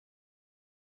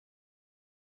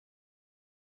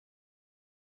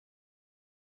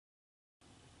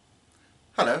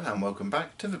Hello and welcome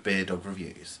back to the Beer Dog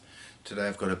Reviews. Today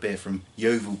I've got a beer from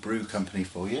Yeovil Brew Company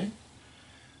for you.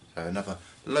 So another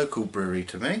local brewery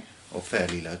to me, or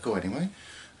fairly local anyway,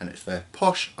 and it's their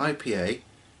Posh IPA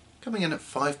coming in at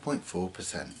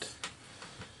 5.4%.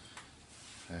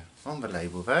 So on the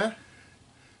label there,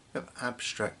 we have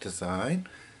abstract design.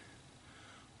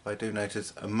 I do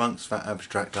notice amongst that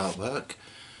abstract artwork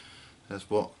there's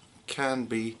what can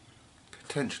be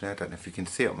potentially, I don't know if you can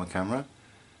see it on my camera,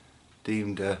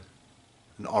 deemed an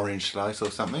orange slice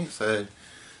or something. So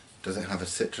does it have a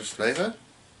citrus flavour?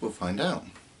 We'll find out.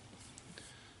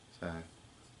 So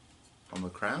on the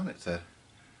crown it's a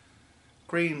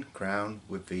green crown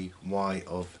with the Y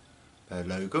of their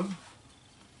logo,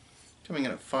 coming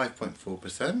in at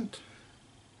 5.4%.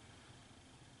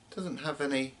 Doesn't have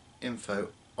any info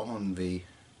on the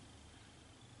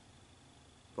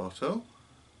bottle.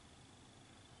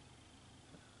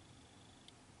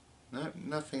 No,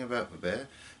 nothing about the beer.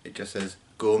 It just says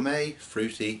Gourmet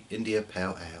Fruity India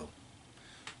Pale Ale.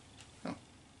 Oh.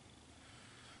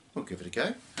 We'll give it a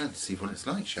go and see what it's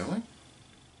like, shall we?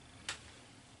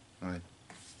 I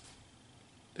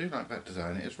do like that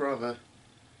design. It is rather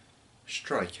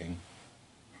striking.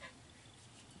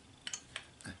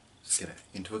 Let's get it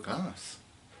into a glass.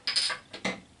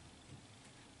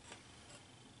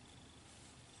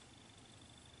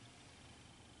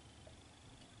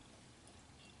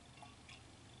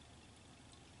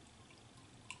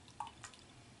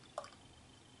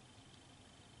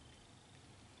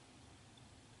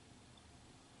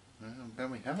 And there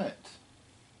we have it.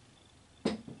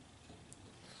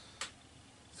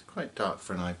 It's quite dark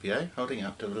for an IPA. Holding it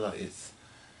up to the light, it's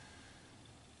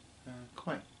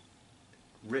quite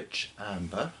rich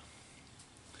amber.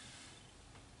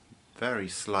 Very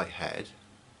slight head.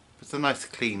 It's a nice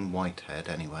clean white head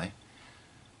anyway.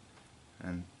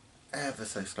 And ever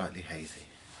so slightly hazy.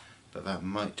 But that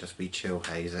might just be chill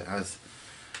haze. It has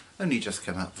only just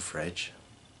come out of the fridge.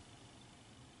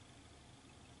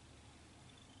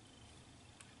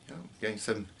 Getting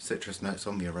some citrus notes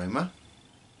on the aroma.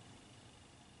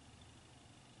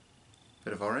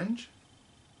 Bit of orange.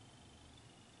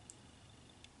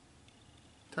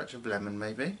 Touch of lemon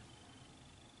maybe.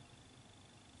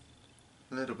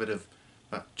 A little bit of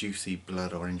that juicy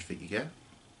blood orange that you get.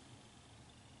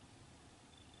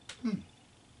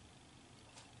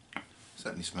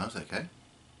 Certainly smells okay.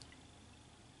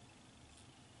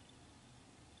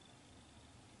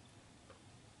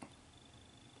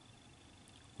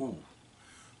 Ooh.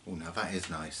 Oh, now that is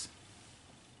nice.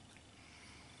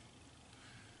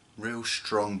 Real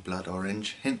strong blood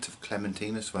orange, hint of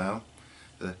clementine as well.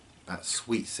 That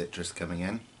sweet citrus coming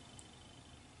in.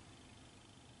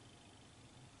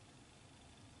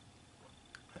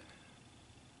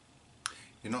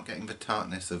 You're not getting the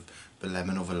tartness of the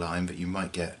lemon or the lime that you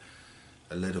might get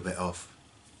a little bit off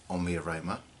on the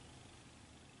aroma.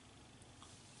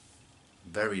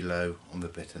 Very low on the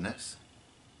bitterness.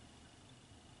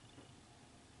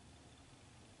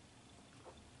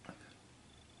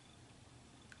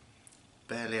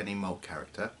 Barely any malt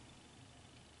character.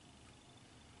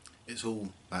 It's all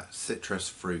that citrus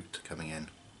fruit coming in.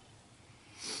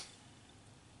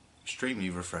 Extremely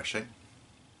refreshing.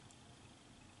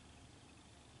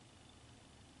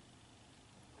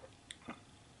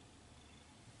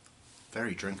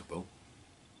 Very drinkable.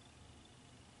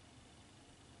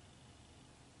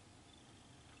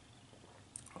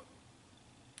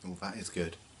 Oh, that is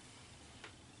good.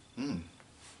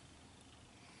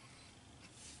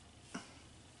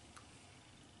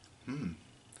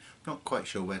 Not quite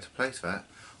sure where to place that,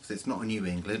 because it's not a New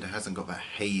England. It hasn't got that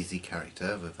hazy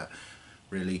character with that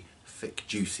really thick,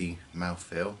 juicy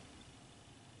mouthfeel.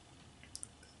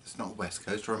 It's not a West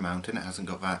Coast or a mountain. It hasn't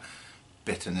got that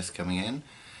bitterness coming in,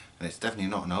 and it's definitely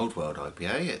not an Old World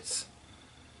IPA. It's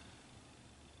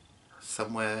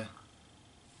somewhere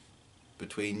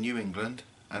between New England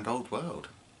and Old World.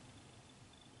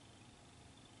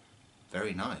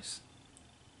 Very nice.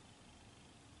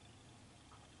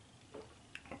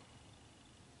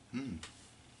 Do you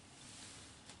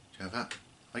have that?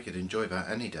 I could enjoy that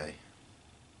any day.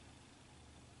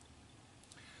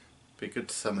 Be a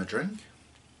good summer drink.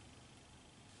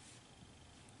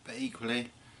 But equally,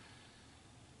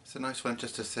 it's a nice one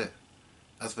just to sit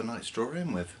as the nights draw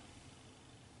in with.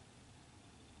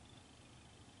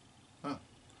 Oh,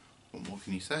 what more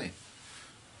can you say?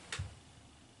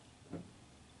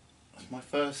 It's my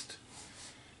first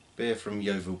beer from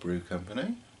Yeovil Brew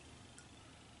Company.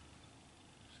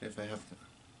 See if they have.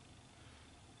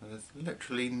 There's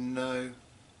literally no.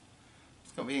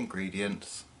 It's got the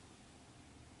ingredients.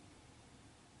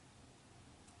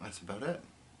 That's about it.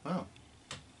 Wow.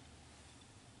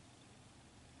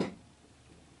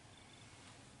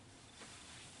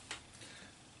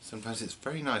 Sometimes it's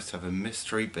very nice to have a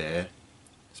mystery beer,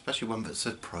 especially one that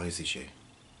surprises you.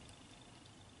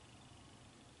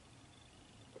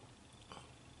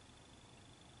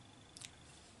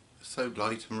 So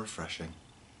light and refreshing.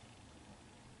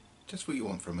 Just what you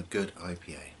want from a good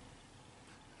IPA.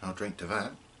 I'll drink to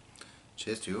that.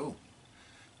 Cheers to you all.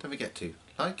 Don't forget to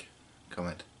like,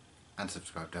 comment and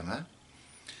subscribe down there.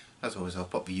 As always, I'll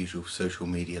pop the usual social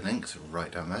media links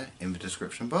right down there in the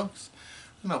description box,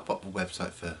 and I'll pop the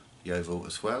website for Yeovil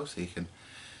as well, so you can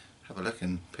have a look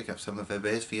and pick up some of their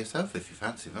beers for yourself if you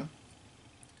fancy them.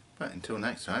 But until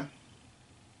next time,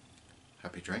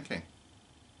 happy drinking.